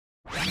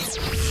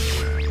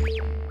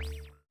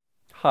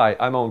Hi,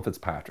 I'm Owen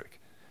Fitzpatrick.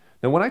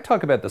 Now, when I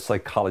talk about the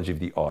psychology of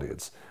the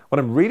audience, what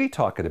I'm really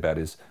talking about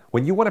is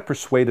when you want to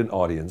persuade an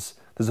audience,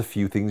 there's a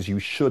few things you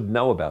should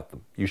know about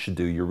them. You should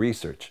do your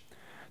research.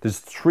 There's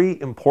three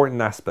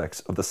important aspects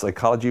of the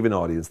psychology of an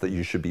audience that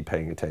you should be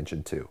paying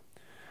attention to.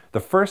 The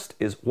first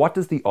is, what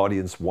does the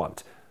audience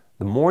want?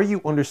 The more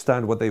you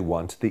understand what they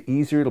want, the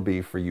easier it'll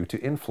be for you to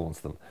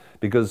influence them.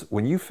 Because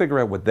when you figure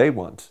out what they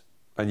want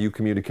and you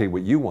communicate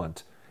what you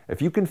want,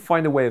 if you can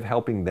find a way of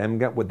helping them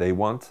get what they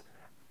want,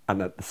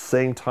 and at the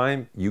same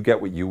time you get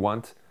what you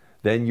want,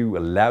 then you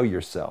allow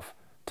yourself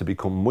to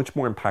become much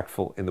more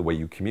impactful in the way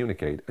you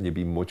communicate, and you'll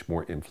be much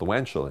more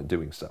influential in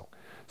doing so.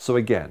 So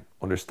again,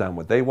 understand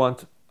what they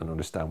want and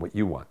understand what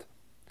you want.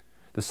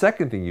 The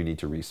second thing you need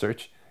to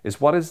research is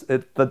what is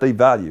it that they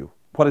value,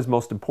 what is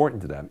most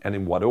important to them, and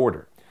in what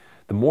order.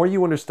 The more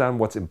you understand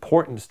what's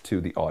important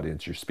to the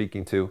audience you're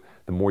speaking to,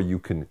 the more you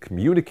can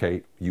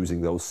communicate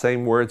using those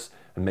same words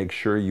and make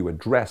sure you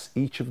address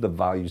each of the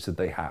values that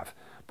they have.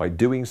 By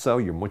doing so,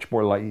 you're much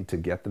more likely to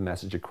get the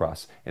message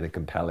across in a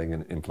compelling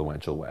and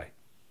influential way.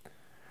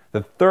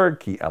 The third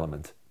key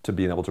element to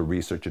being able to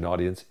research an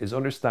audience is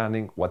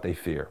understanding what they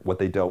fear, what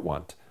they don't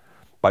want.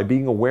 By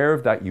being aware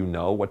of that, you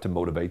know what to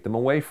motivate them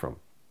away from.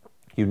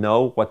 You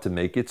know what to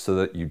make it so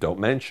that you don't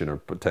mention or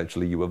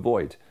potentially you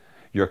avoid.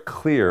 You're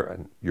clear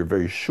and you're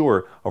very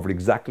sure over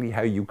exactly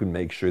how you can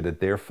make sure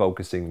that they're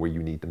focusing where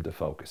you need them to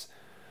focus.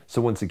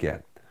 So once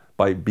again,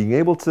 by being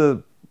able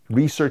to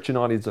research an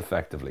audience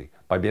effectively,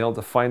 by being able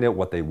to find out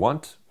what they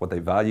want, what they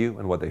value,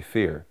 and what they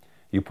fear,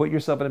 you put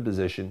yourself in a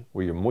position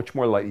where you're much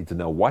more likely to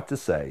know what to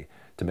say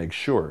to make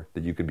sure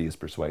that you can be as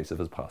persuasive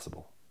as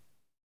possible.